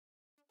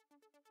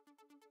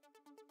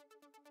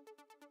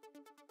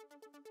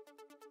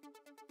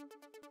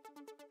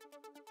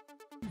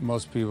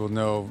most people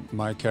know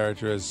my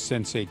character as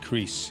Sensei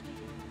Krease,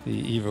 the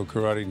evil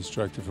karate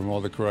instructor from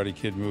all the Karate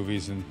Kid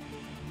movies,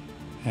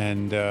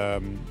 and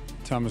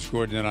Thomas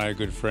Gordon and I are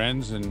good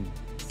friends, and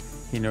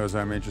he knows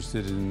I'm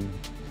interested in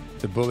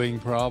the bullying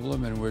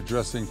problem, and we're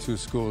addressing 2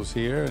 schools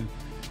here and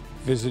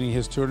visiting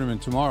his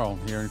tournament tomorrow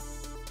here.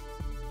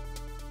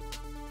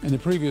 In the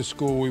previous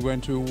school we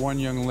went to, one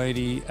young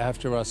lady,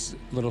 after our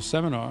little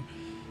seminar,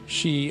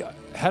 she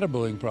had a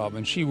bullying problem,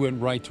 and she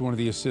went right to one of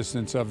the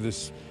assistants of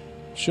this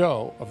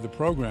show, of the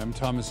program,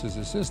 Thomas's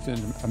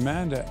assistant,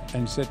 Amanda,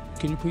 and said,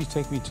 "Can you please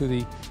take me to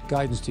the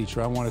guidance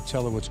teacher? I want to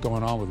tell her what's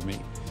going on with me."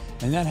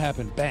 And that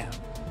happened, bam,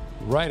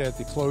 right at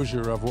the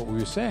closure of what we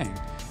were saying.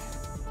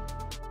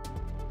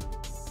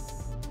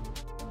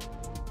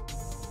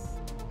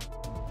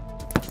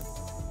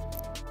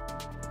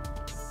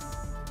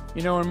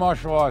 You know, in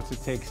martial arts,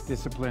 it takes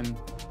discipline,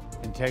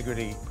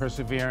 integrity,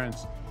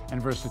 perseverance,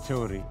 and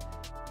versatility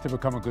to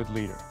become a good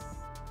leader.